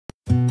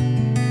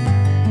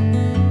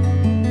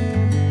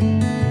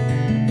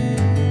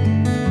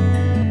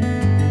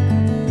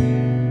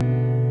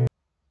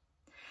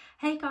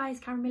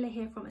Karen Miller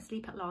here from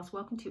Asleep at Last.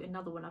 Welcome to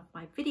another one of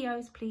my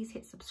videos. Please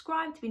hit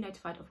subscribe to be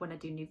notified of when I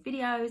do new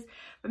videos.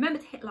 Remember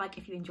to hit like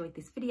if you enjoyed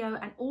this video,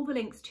 and all the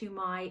links to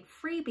my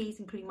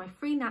freebies, including my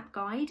free nap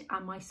guide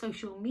and my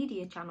social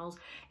media channels,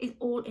 is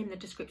all in the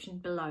description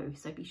below.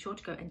 So be sure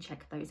to go and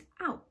check those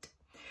out.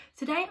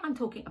 Today I'm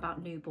talking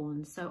about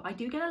newborns. So I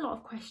do get a lot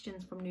of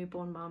questions from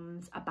newborn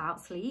mums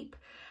about sleep.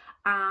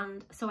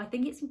 And so I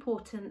think it's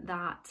important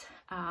that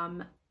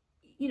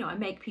I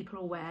make people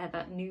aware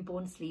that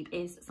newborn sleep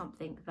is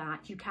something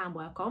that you can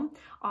work on.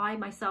 I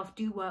myself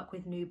do work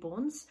with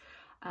newborns,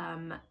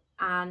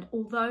 and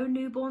although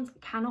newborns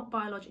cannot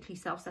biologically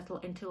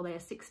self-settle until they are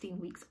 16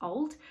 weeks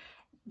old,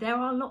 there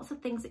are lots of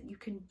things that you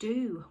can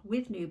do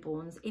with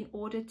newborns in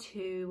order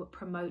to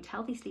promote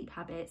healthy sleep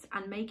habits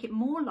and make it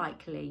more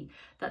likely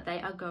that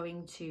they are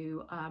going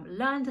to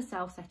learn to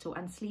self-settle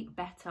and sleep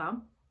better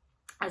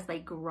as they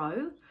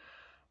grow.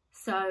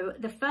 So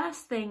the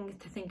first thing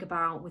to think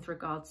about with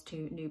regards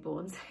to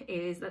newborns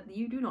is that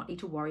you do not need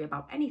to worry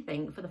about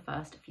anything for the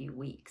first few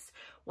weeks.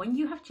 When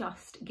you have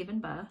just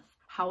given birth,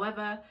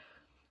 whatever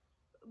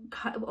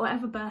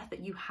birth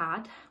that you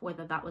had,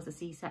 whether that was a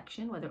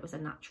C-section, whether it was a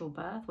natural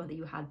birth, whether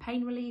you had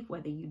pain relief,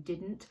 whether you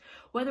didn't,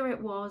 whether it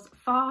was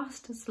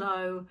fast,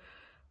 slow,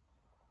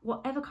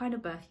 whatever kind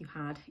of birth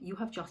you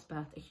have just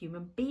birthed a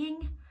human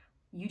being.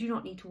 You do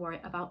not need to worry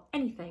about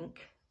anything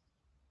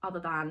other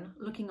than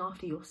looking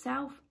after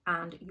yourself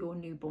and your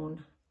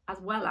newborn, as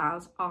well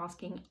as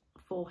asking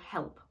for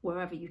help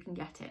wherever you can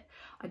get it.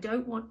 I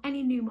don't want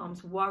any new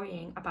mums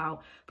worrying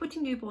about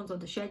putting newborns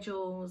onto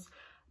schedules,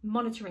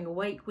 monitoring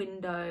awake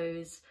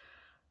windows,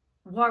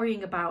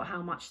 worrying about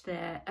how much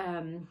their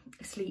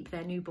sleep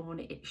their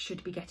newborn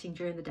should be getting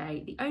during the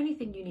day. The only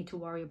thing you need to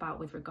worry about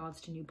with regards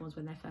to newborns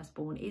when they're first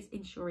born is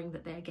ensuring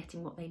that they're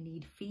getting what they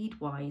need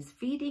feed-wise.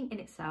 Feeding in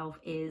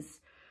itself is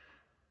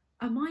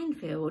a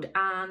minefield,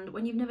 and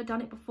when you've never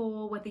done it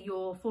before, whether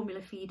you're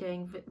formula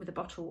feeding with a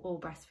bottle or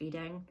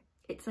breastfeeding,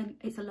 it's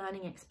a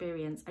learning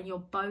experience, and you're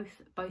both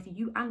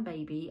you and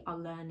baby are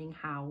learning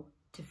how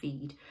to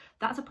feed.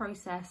 That's a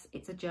process,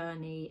 it's a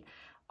journey.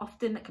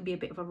 Often that can be a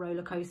bit of a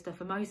roller coaster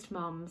for most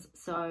mums,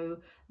 so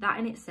that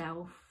in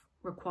itself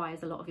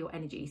requires a lot of your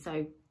energy.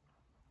 So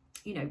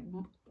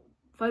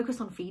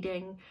focus on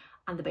feeding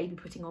and the baby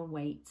putting on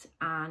weight,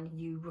 and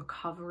you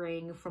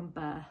recovering from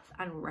birth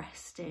and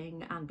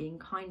resting and being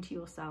kind to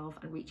yourself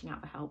and reaching out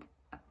for help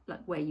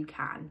where you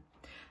can.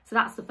 So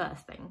that's the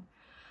first thing.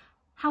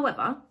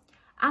 However,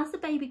 as the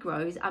baby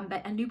grows,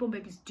 and newborn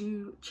babies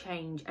do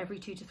change every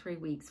 2 to 3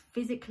 weeks,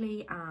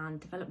 physically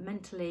and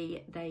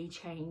developmentally, they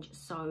change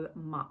so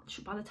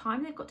much. By the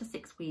time they've got to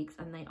 6 weeks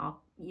and they are,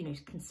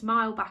 can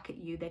smile back at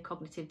you, their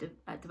cognitive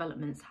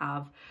developments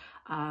have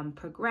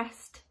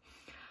progressed.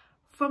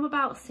 From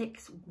about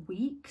 6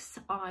 weeks,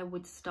 I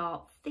would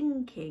start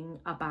thinking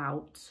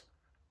about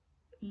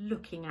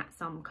looking at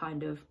some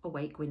kind of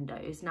awake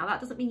windows. Now,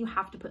 that doesn't mean you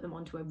have to put them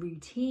onto a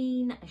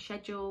routine, a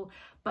schedule,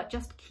 but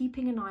just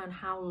keeping an eye on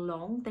how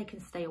long they can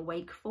stay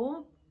awake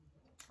for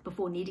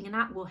before needing a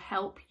nap will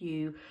help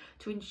you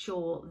to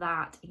ensure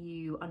that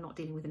you are not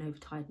dealing with an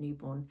overtired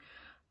newborn.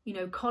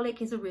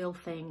 Colic is a real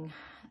thing.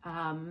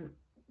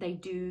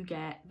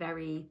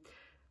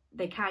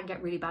 They can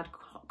get really bad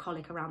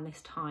colic around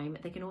this time.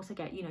 They can also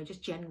get,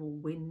 just general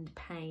wind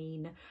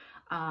pain.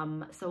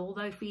 So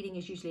although feeding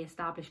is usually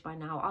established by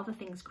now, other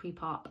things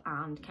creep up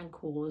and can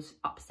cause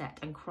upset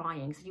and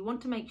crying. So you want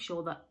to make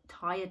sure that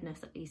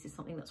tiredness at least is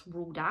something that's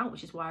ruled out,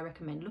 which is why I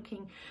recommend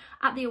looking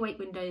at the awake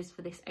windows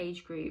for this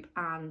age group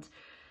and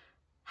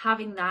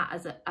having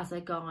that as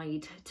a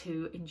guide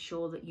to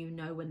ensure that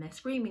when they're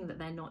screaming that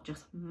they're not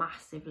just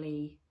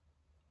massively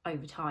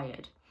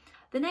overtired.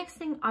 The next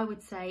thing I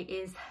would say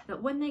is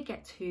that when they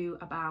get to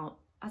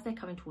as they're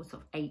coming towards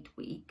sort of 8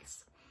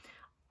 weeks,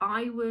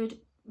 I would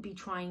be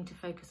trying to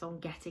focus on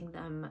getting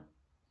them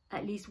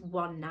at least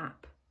one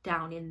nap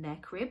down in their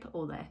crib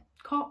or their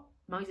cot,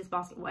 Moses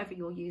basket, whatever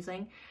you're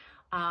using.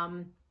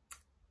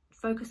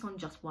 Focus on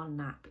just one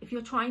nap. If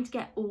you're trying to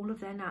get all of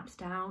their naps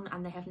down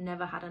and they have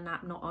never had a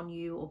nap not on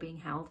you or being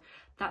held,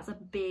 that's a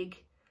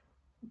big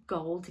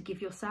goal to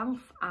give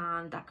yourself,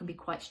 and that can be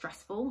quite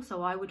stressful.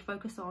 So I would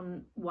focus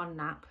on one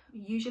nap,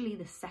 usually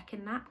the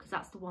second nap, because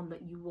that's the one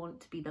that you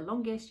want to be the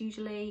longest.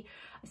 Usually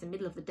it's the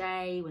middle of the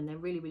day when they're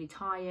really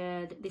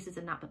tired. This is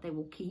a nap that they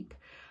will keep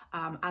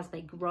as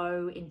they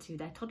grow into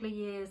their toddler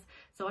years.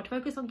 So I'd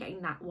focus on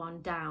getting that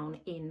one down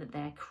in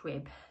their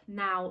crib.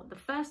 Now, the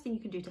first thing you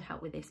can do to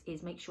help with this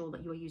is make sure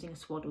that you are using a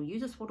swaddle.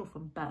 Use a swaddle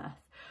from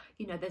birth.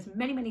 There's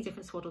many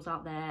different swaddles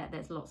out there.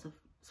 There's lots of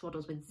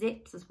swaddles with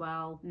zips as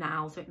well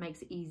now, so it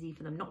makes it easy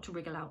for them not to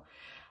wriggle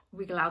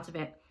out of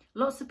it.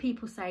 Lots of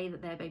people say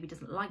that their baby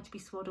doesn't like to be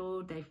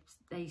swaddled.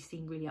 They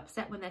seem really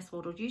upset when they're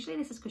swaddled. Usually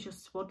this is because you're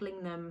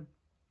swaddling them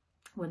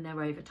when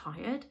they're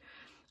overtired,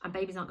 and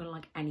babies aren't going to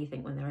like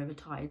anything when they're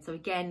overtired. So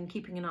again,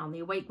 keeping an eye on the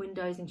awake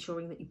windows,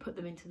 ensuring that you put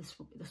them into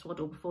the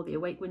swaddle before the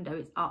awake window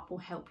is up, will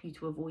help you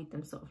to avoid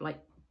them sort of like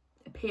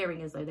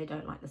appearing as though they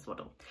don't like the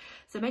swaddle.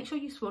 So make sure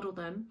you swaddle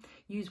them.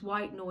 Use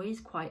white noise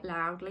quite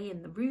loudly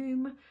in the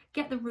room.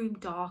 Get the room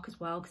dark as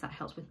well, because that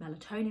helps with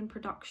melatonin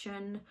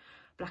production.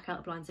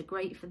 Blackout blinds are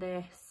great for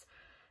this.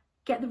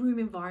 Get the room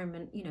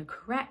environment, you know,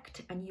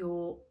 correct, and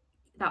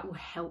that will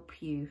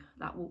help you.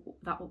 That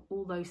will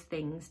all those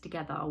things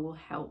together will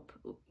help,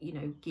 you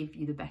know, give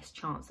you the best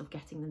chance of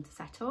getting them to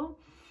settle.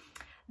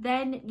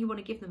 Then you want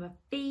to give them a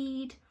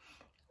feed.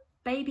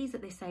 Babies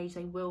at this age,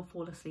 they will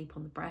fall asleep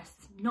on the breast.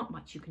 There's not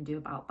much you can do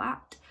about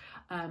that.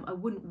 I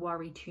wouldn't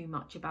worry too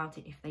much about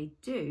it if they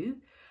do.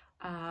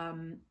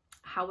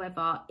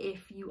 However,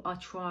 if you are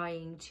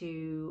trying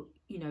to,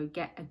 you know,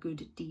 get a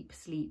good deep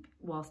sleep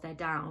whilst they're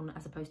down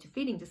as opposed to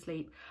feeding to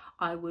sleep,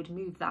 I would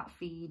move that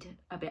feed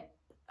a bit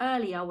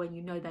earlier when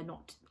you know they're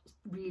not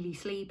really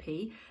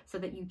sleepy, so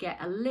that you get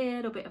a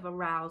little bit of a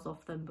rouse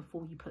off them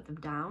before you put them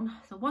down.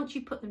 So once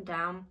you put them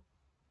down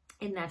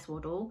in their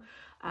swaddle,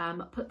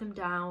 put them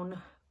down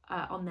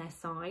on their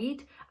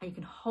side, and you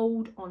can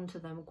hold onto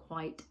them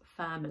quite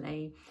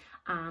firmly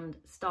and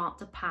start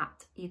to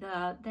pat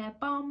either their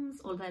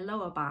bums or their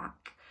lower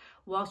back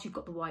whilst you've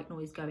got the white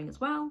noise going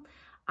as well.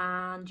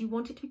 And you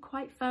want it to be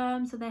quite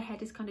firm, so their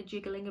head is kind of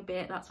jiggling a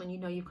bit. That's when you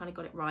know you've kind of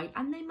got it right.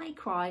 And they may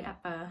cry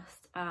at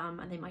first,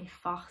 and they may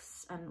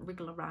fuss and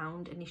wriggle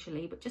around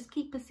initially, but just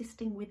keep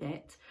persisting with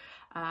it.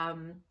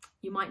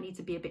 You might need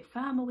to be a bit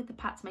firmer with the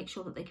pats, make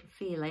sure that they can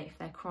feel it if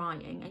they're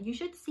crying, and you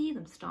should see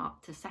them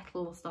start to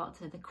settle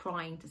or the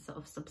crying to sort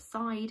of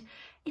subside.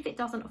 If it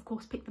doesn't, of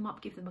course, pick them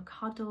up, give them a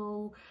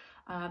cuddle,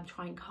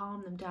 try and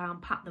calm them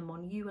down, pat them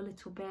on you a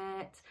little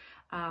bit,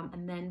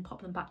 and then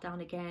pop them back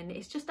down again.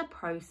 It's just a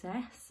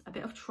process, a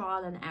bit of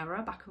trial and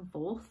error back and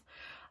forth,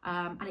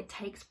 and it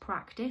takes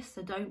practice.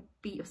 So don't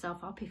beat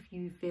yourself up if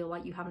you feel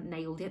like you haven't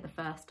nailed it the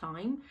first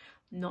time.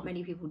 Not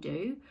many people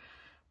do.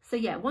 So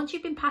yeah, once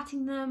you've been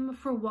patting them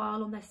for a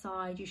while on their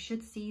side, you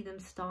should see them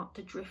start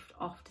to drift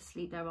off to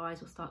sleep. Their eyes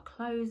will start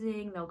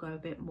closing, they'll go a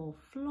bit more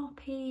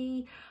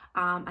floppy,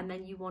 and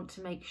then you want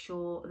to make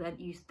sure that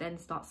you then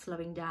start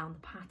slowing down the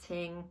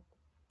patting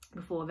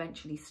before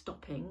eventually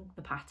stopping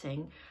the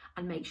patting,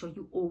 and make sure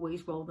you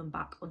always roll them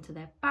back onto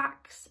their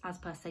backs. As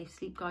per safe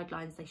sleep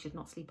guidelines, they should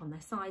not sleep on their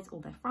sides or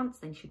their fronts,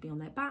 they should be on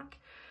their back.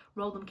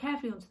 Roll them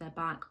carefully onto their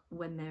back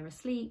when they're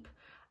asleep,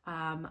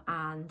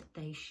 and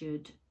they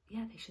should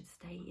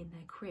stay in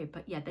their crib.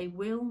 But yeah, they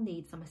will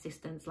need some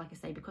assistance, like I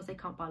say, because they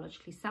can't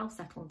biologically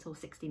self-settle until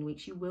 16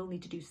 weeks. You will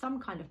need to do some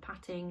kind of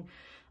patting,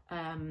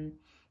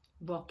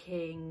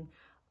 rocking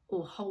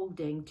or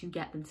holding to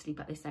get them to sleep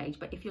at this age.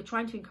 But if you're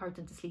trying to encourage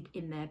them to sleep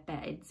in their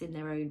beds, in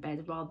their own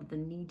bed, rather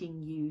than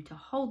needing you to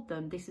hold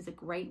them, this is a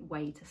great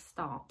way to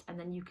start. And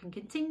then you can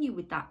continue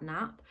with that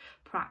nap,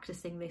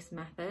 practicing this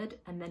method,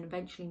 and then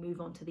eventually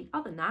move on to the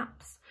other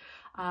naps.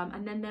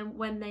 And then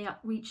when they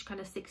reach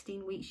kind of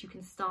 16 weeks, you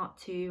can start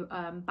to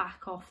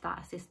back off that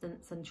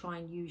assistance and try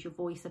and use your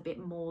voice a bit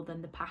more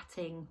than the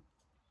patting,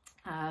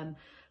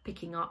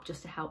 picking up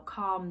just to help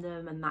calm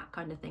them and that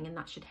kind of thing. And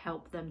that should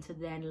help them to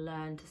then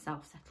learn to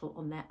self-settle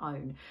on their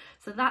own.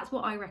 So that's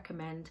what I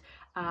recommend.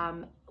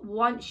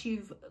 Once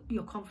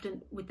you're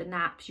confident with the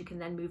naps, you can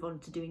then move on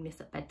to doing this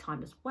at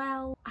bedtime as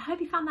well. I hope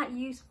you found that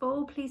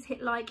useful. Please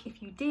hit like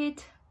if you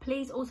did.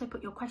 Please also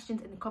put your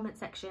questions in the comment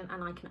section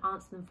and I can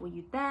answer them for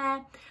you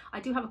there. I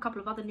do have a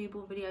couple of other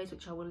newborn videos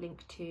which I will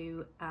link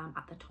to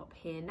at the top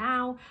here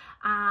now.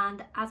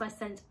 And as I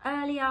said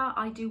earlier,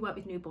 I do work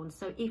with newborns.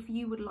 So if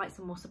you would like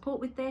some more support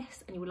with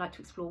this and you would like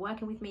to explore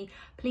working with me,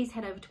 please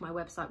head over to my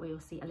website where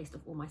you'll see a list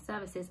of all my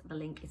services. The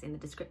link is in the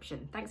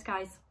description. Thanks,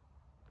 guys.